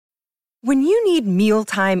When you need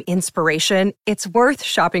mealtime inspiration, it's worth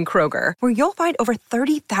shopping Kroger, where you'll find over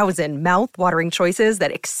 30,000 mouth-watering choices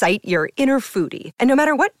that excite your inner foodie. And no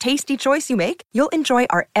matter what tasty choice you make, you'll enjoy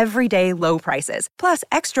our everyday low prices, plus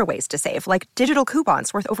extra ways to save, like digital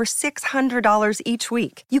coupons worth over $600 each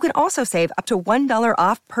week. You can also save up to $1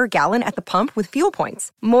 off per gallon at the pump with fuel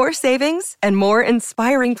points. More savings and more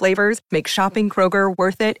inspiring flavors make shopping Kroger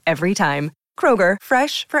worth it every time. Kroger,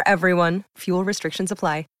 fresh for everyone. Fuel restrictions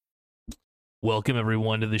apply. Welcome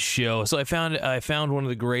everyone to the show. So I found one of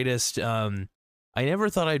the greatest. I never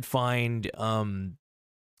thought I'd find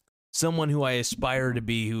someone who I aspire to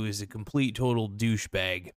be, who is a complete total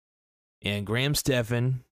douchebag. And Graham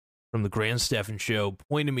Stephan from the Graham Stephan Show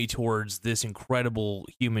pointed me towards this incredible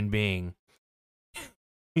human being.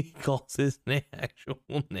 He calls his actual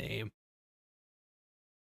name.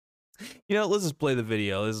 You know, let's just play the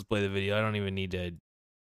video. I don't even need to.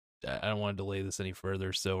 I don't want to delay this any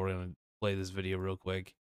further, so we're gonna play this video real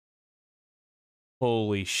quick.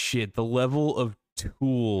 Holy shit, the level of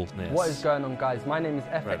toolness. What is going on, guys? My name is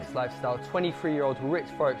FX Lifestyle, 23-year-old rich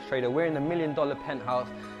forex trader. We're in the $1 million penthouse.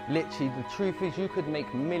 Literally, the truth is you could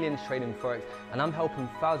make millions trading forex, and I'm helping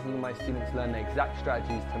thousands of my students learn the exact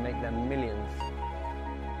strategies to make them millions.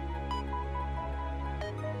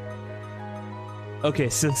 Okay,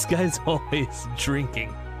 so this guy's always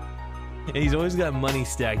drinking. And he's always got money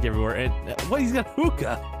stacked everywhere. And what? He's got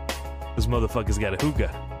hookah. This motherfucker's got a hookah.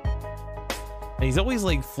 And he's always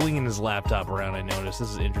like flinging his laptop around, I noticed. This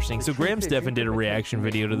is interesting. So Graham Stephan did a reaction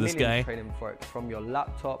video to this guy. From your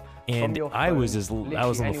laptop, and I was on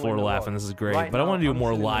the floor laughing. This is great. But I want to do a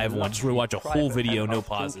more live one. Just watch a whole video, no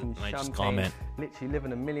pauses, and I just comment. Literally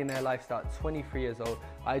living a millionaire lifestyle at 23 years old.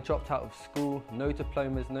 I dropped out of school, no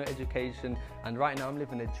diplomas, no education, and right now I'm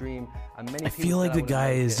living a dream. And many I feel like the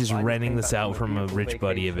guy is just renting this out from a rich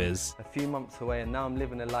buddy of his. A few months away, and now I'm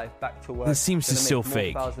living a life back to work. This seems just so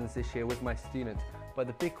fake. Thousands this year with my students. But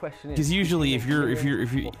the big question is, because usually if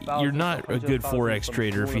you're not a good forex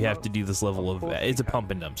trader if you have to do this level of it's a pump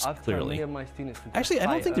and dumps, clearly. Actually, I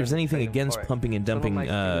don't think there's anything against pumping and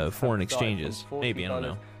dumping foreign exchanges. Maybe, I don't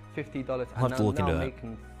know. $50, I'll have to look into that.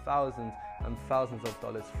 Making thousands and thousands of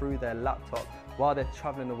dollars through their laptop while they're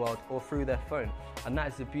traveling the world or through their phone. And that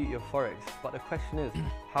is the beauty of forex. But the question is,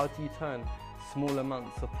 how do you turn small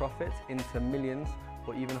amounts of profits into millions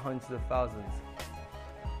or even hundreds of thousands?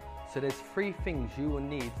 So there's three things you will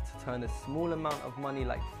need to turn a small amount of money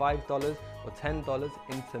like $5 or $10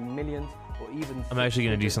 into millions or even I'm actually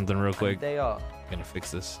going to do something real quick. They are. I'm going to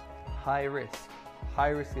fix this. High risk. High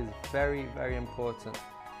risk is very, very important.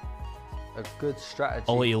 A good strategy.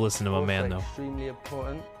 I'll let you listen to my man though. Extremely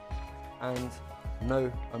important. And no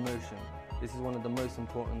emotion. This is one of the most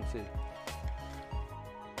important too.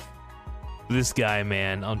 This guy,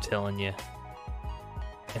 man, I'm telling you.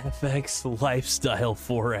 FX Lifestyle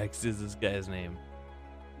Forex is this guy's name.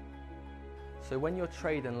 So when you're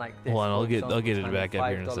trading like this, hold on, I'll get it back up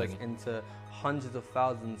here in a second. Into hundreds of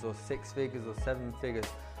thousands or 6 figures or 7 figures,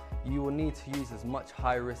 you will need to use as much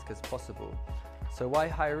high risk as possible. So why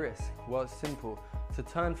high risk? Well, it's simple. To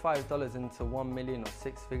turn $5 into 1 million or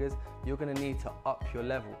 6 figures, you're going to need to up your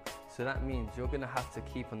level. So that means you're going to have to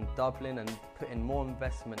keep on doubling and putting more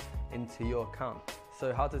investment into your account.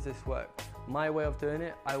 So how does this work? My way of doing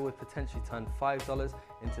it, I would potentially turn $5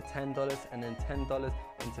 into $10 and then $10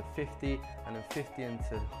 into 50 and then 50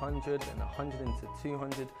 into 100 and 100 into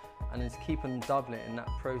 200 and just keep on doubling in that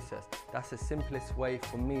process. That's the simplest way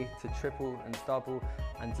for me to triple and double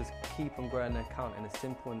and just keep on growing an account in a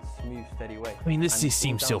simple and smooth, steady way. I mean, this just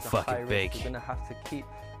seems so fucking big. You're gonna have to keep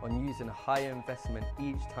on using a higher investment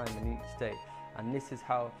each time and each day. And this is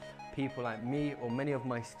how people like me or many of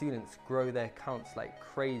my students grow their accounts like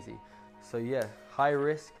crazy. So yeah, high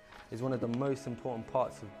risk is one of the most important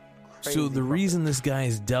parts of crazy. So the reason this guy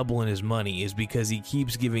is doubling his money is because he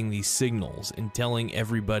keeps giving these signals and telling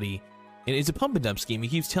everybody, and it's a pump and dump scheme. He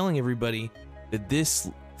keeps telling everybody that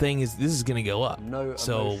this is going to go up. No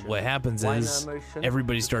so emotion. what happens is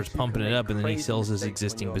everybody starts pumping it up, and then he sells his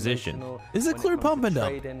existing position. This is a clear pump and dump.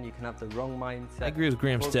 Trading, you can have the wrong mindset. I agree with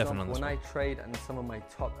Graham Stephan on this when one. I trade and some of my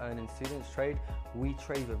top earning students trade, we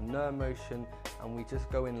trade with no emotion and we just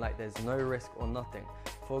go in like there's no risk or nothing.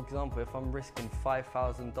 For example, if I'm risking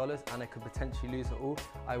 $5,000 and I could potentially lose it all,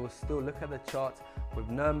 I will still look at the chart with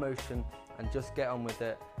no emotion and just get on with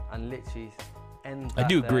it and literally end. I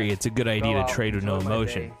do agree, it's a good idea to trade with no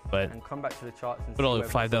emotion, but and come back to the charts and put all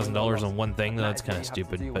 $5,000 on one thing, that's kind of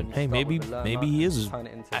stupid. But hey, maybe he is.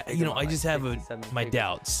 I just have my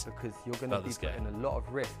doubts because you're going about to be this guy. putting a lot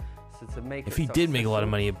of risk. So to make if he did make a lot of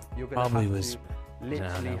money, it probably was.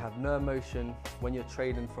 Literally have no emotion when you're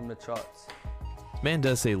trading from the charts. Man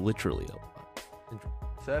does say literally a lot.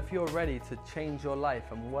 So if you're ready to change your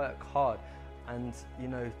life and work hard and, you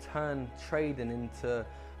know, turn trading into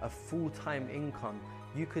a full-time income,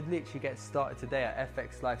 you could literally get started today at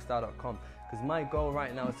fxlifestyle.com, because my goal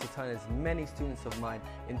right now is to turn as many students of mine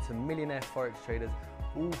into millionaire forex traders,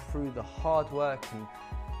 all through the hard work and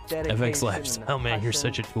dedication. FX Lifestyle, man, passion. you're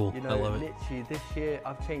such a tool. You know, I love it. Literally this year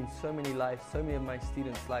I've changed so many lives, so many of my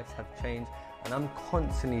students' lives have changed, and I'm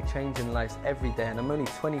constantly changing lives every day, and I'm only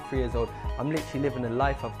 23 years old. I'm literally living a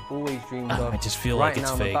life I've always dreamed of. I just feel right like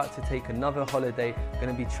it's now, fake. I'm about to take another holiday, going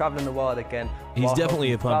to be traveling the world again. He's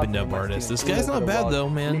definitely a pump and dump artist. This guy's not bad though,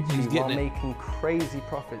 man. He's getting it. Making crazy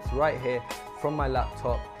profits right here from my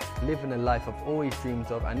laptop, living a life I've always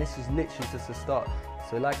dreamed of, and this is literally just a start.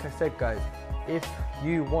 So like I said, guys, if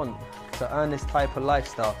you want to earn this type of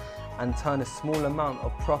lifestyle and turn a small amount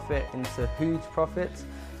of profit into huge profits,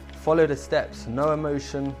 follow the steps. No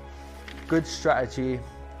emotion, good strategy,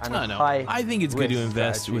 and a high I think it's good to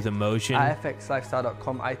invest with emotion. At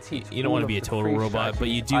fxlifestyle.com, I teach. You don't want to be a total robot, but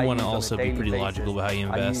you do want to also be pretty logical about how you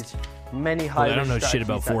invest. Many high I don't know shit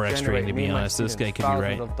about forex trading, to be honest. This guy could be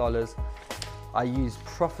right. Of dollars. I use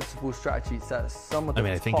profitable strategies that some of the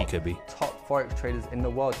I think he could be top forex traders in the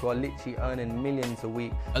world who are literally earning millions a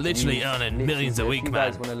week. Earning millions a week, man.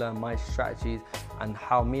 If you guys want to learn my strategies and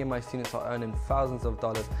how me and my students are earning thousands of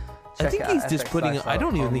dollars, I think he's just putting. I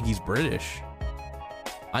don't even think he's British.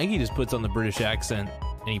 I think he just puts on the British accent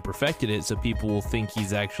and he perfected it so people will think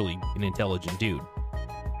he's actually an intelligent dude.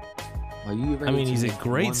 Are you ready? I mean, he's a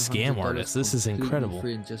great scam artist. This is incredible.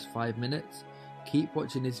 Free in just 5 minutes. Keep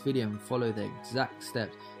watching this video and follow the exact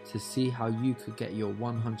steps to see how you could get your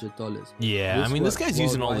 $100. Yeah, I mean, this guy's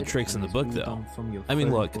using all the tricks in the book, though. I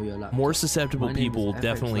mean, look, more susceptible people will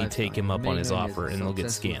definitely take him up on his offer and they'll get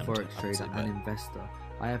scammed. Forex trader and investor.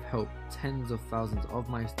 I have helped tens of thousands of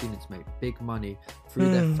my students make big money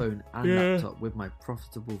through their phone and laptop with my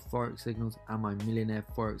profitable Forex signals and my Millionaire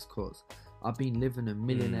Forex course. I've been living a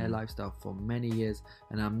millionaire lifestyle for many years,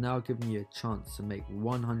 and I'm now giving you a chance to make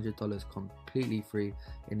 $100 completely free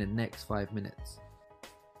in the next 5 minutes.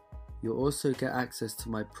 You'll also get access to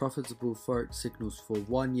my profitable Forex signals for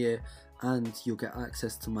 1 year, and you'll get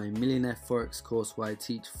access to my Millionaire Forex course where I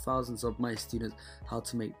teach thousands of my students how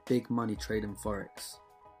to make big money trading Forex.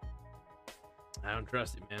 I don't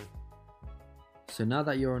trust it, man. So now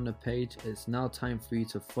that you're on the page, it's now time for you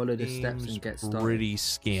to follow the steps and get started. Pretty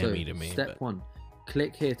scammy to me. Step 1,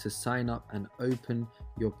 click here to sign up and open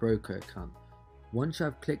your broker account. Once you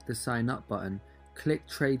have clicked the sign up button, click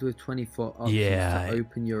trade with 24 options to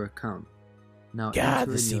open your account. Now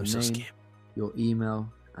enter in your name, your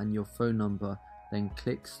email and your phone number, then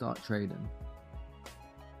click start trading.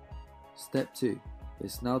 Step 2,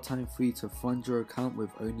 it's now time for you to fund your account with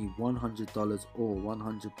only $100 or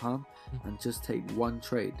 £100 and just take one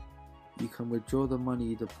trade. You can withdraw the money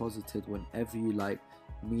you deposited whenever you like,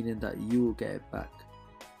 meaning that you will get it back.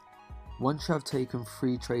 Once you have taken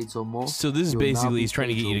 3 trades or more, so this is basically he's trying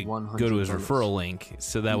to get you to go to his referral link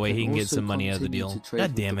so that way he can get some money out of the deal.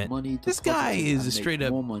 God damn it. This guy is a straight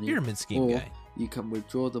up pyramid scheme guy. You can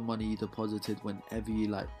withdraw the money you deposited whenever you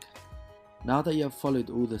like. Now that you have followed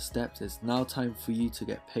all the steps, it's now time for you to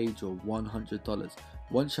get paid your $100.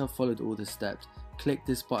 Once you have followed all the steps, click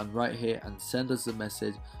this button right here and send us a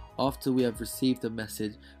message. After we have received the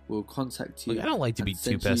message, we'll contact you. Look, I don't like to be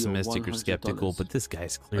too pessimistic or skeptical, but this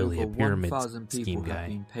guy's clearly a pyramid scheme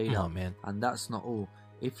guy. Come on, man. And that's not all.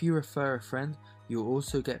 If you refer a friend, you'll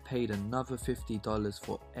also get paid another $50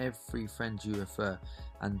 for every friend you refer,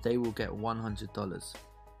 and they will get $100.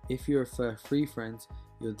 If you refer 3 friends,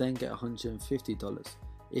 you'll then get $150.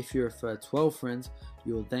 If you refer 12 friends,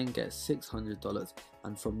 you'll then get $600,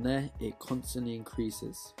 and from there it constantly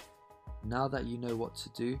increases. Now that you know what to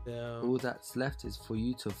do, all that's left is for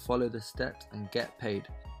you to follow the steps and get paid.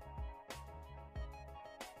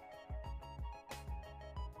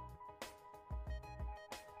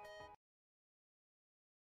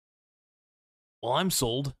 Well, I'm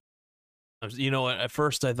sold. You know, at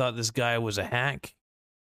first I thought this guy was a hack.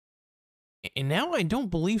 And now I don't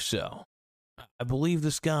believe so. I believe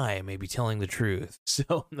this guy may be telling the truth.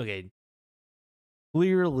 So, okay.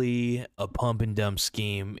 Clearly a pump and dump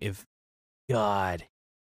scheme. God.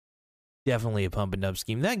 Definitely a pump and dump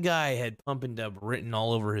scheme. That guy had pump and dump written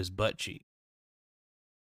all over his butt cheek.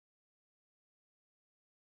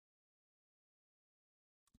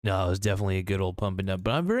 No, it was definitely a good old pump and dump.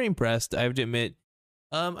 But I'm very impressed. I have to admit,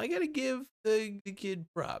 I gotta give the kid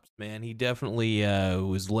props, man. He definitely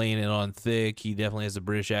was laying it on thick. He definitely has a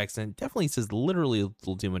British accent. Definitely says literally a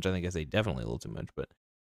little too much. I think I say definitely a little too much, but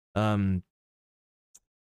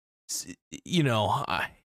you know,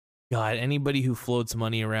 God, anybody who floats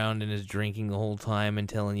money around and is drinking the whole time and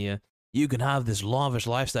telling you, you can have this lavish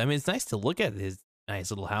lifestyle. I mean, it's nice to look at his nice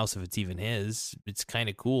little house if it's even his. It's kind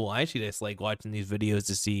of cool. I actually just like watching these videos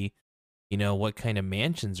to see, you know, what kind of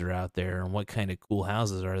mansions are out there and what kind of cool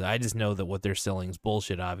houses are there. I just know that what they're selling is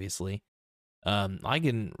bullshit, obviously. I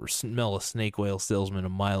can smell a snake oil salesman a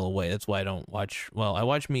mile away. That's why I don't watch, well, I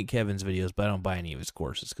watch Meet Kevin's videos, but I don't buy any of his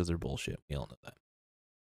courses because they're bullshit. We all know that.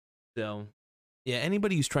 So, yeah,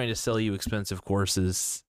 anybody who's trying to sell you expensive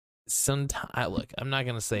courses, sometimes, look, I'm not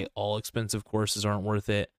going to say all expensive courses aren't worth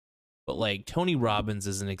it, but like Tony Robbins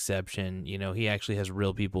is an exception. You know, he actually has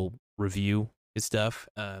real people review his stuff.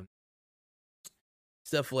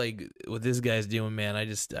 Stuff like what this guy's doing, man, I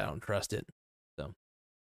don't trust it. So,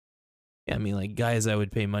 yeah, I mean, like guys I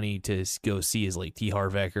would pay money to go see is like T.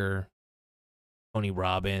 Harv Eker, Tony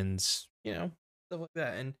Robbins, you know, stuff like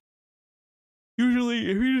that. And usually,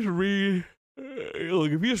 if you just read,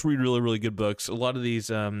 really, really good books, a lot of these,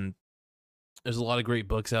 there's a lot of great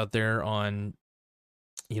books out there on,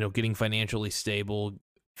 you know, getting financially stable,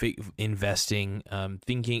 investing,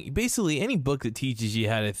 thinking, basically any book that teaches you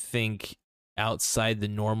how to think outside the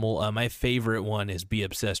normal. My favorite one is Be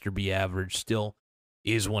Obsessed or Be Average. Still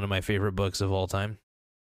is one of my favorite books of all time,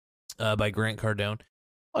 by Grant Cardone.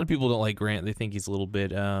 A lot of people don't like Grant. They think he's a little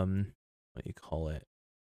bit, what do you call it?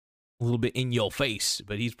 A little bit in your face,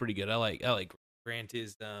 but he's pretty good. I like Grant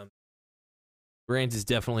is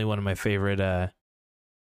definitely one of my favorite guys.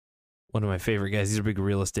 He's a big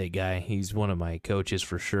real estate guy. He's one of my coaches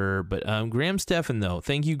for sure. But Graham Stephan, though,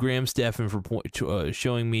 thank you, Graham Stephan, for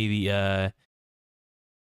showing me the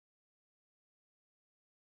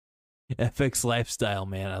FX Lifestyle,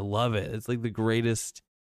 man. I love it. It's like the greatest.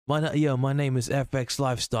 My name is FX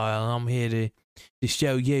Lifestyle, and I'm here to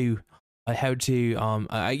show you how to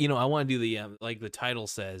I want to do the like the title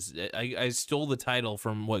says. I stole the title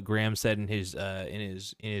from what Graham said in his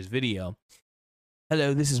video.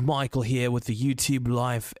 Hello, this is Michael here with the YouTube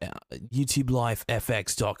Live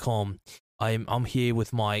FX.com. I'm here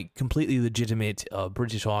with my completely legitimate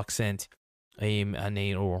British accent. And I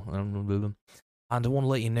want to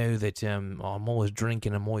let you know that I'm always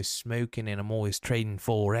drinking, I'm always smoking, and I'm always trading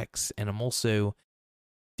Forex, and I'm also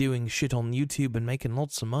doing shit on YouTube and making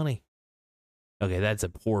lots of money. Okay, that's a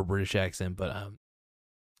poor British accent, but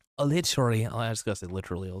literally, I just gotta say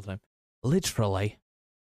literally all the time. Literally,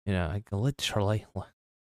 you know, I can literally.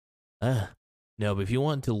 No, but if you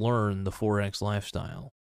want to learn the Forex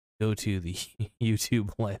lifestyle, go to the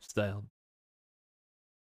YouTube lifestyle.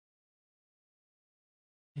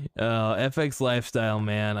 FX Lifestyle,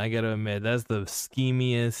 man, I gotta admit, that's the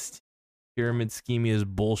schemiest, schemiest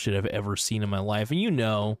bullshit I've ever seen in my life. And you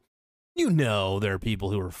know there are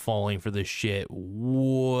people who are falling for this shit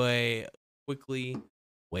way quickly,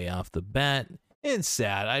 way off the bat. It's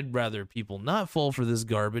sad. I'd rather people not fall for this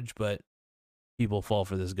garbage, but people fall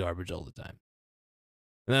for this garbage all the time.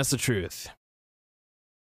 And that's the truth.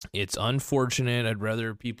 It's unfortunate. I'd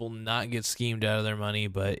rather people not get schemed out of their money,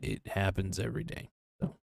 but it happens every day.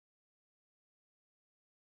 So.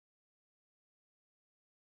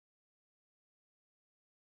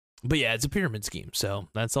 But yeah, it's a pyramid scheme, so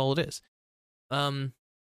that's all it is. Yeah,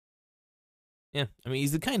 I mean,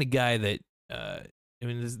 he's the kind of guy that,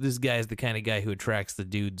 this guy is the kind of guy who attracts the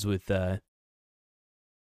dudes with the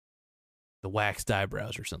waxed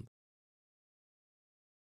eyebrows or something.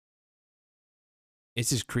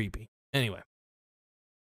 It's just creepy. Anyway.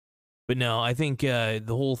 But no, I think the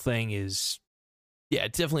whole thing is, yeah,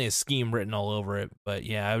 it's definitely a scheme written all over it. But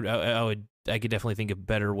yeah, I could definitely think of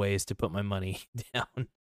better ways to put my money down.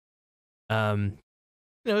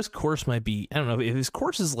 His course might be, I don't know if his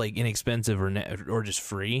course is like inexpensive or just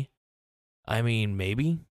free. I mean,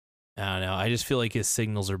 maybe. I don't know. I just feel like his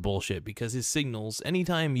signals are bullshit because his signals,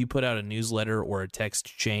 anytime you put out a newsletter or a text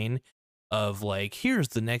chain of like, here's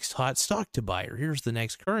the next hot stock to buy, or here's the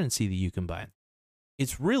next currency that you can buy,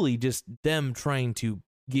 it's really just them trying to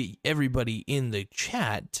get everybody in the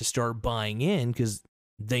chat to start buying in because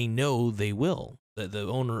they know they will. The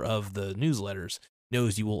owner of the newsletters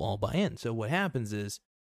knows you will all buy in. So what happens is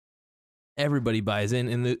everybody buys in,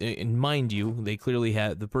 and mind you, they clearly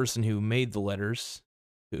have the person who made the letters,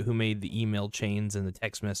 who made the email chains and the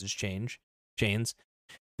text message chains,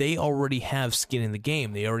 they already have skin in the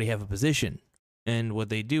game. They already have a position. And what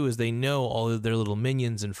they do is they know all of their little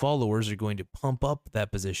minions and followers are going to pump up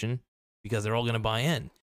that position because they're all going to buy in.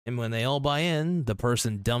 And when they all buy in, the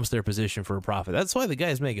person dumps their position for a profit. That's why the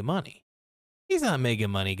guy's making money. He's not making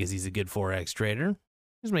money because he's a good Forex trader.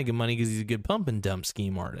 He's making money because he's a good pump and dump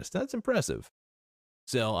scheme artist. That's impressive.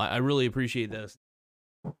 So I really appreciate this.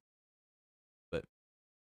 But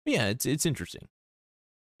yeah, it's interesting.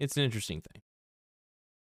 It's an interesting thing.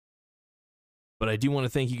 But I do want to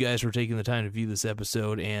thank you guys for taking the time to view this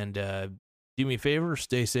episode, and do me a favor,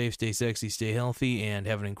 stay safe, stay sexy, stay healthy, and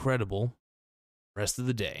have an incredible rest of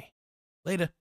the day. Later.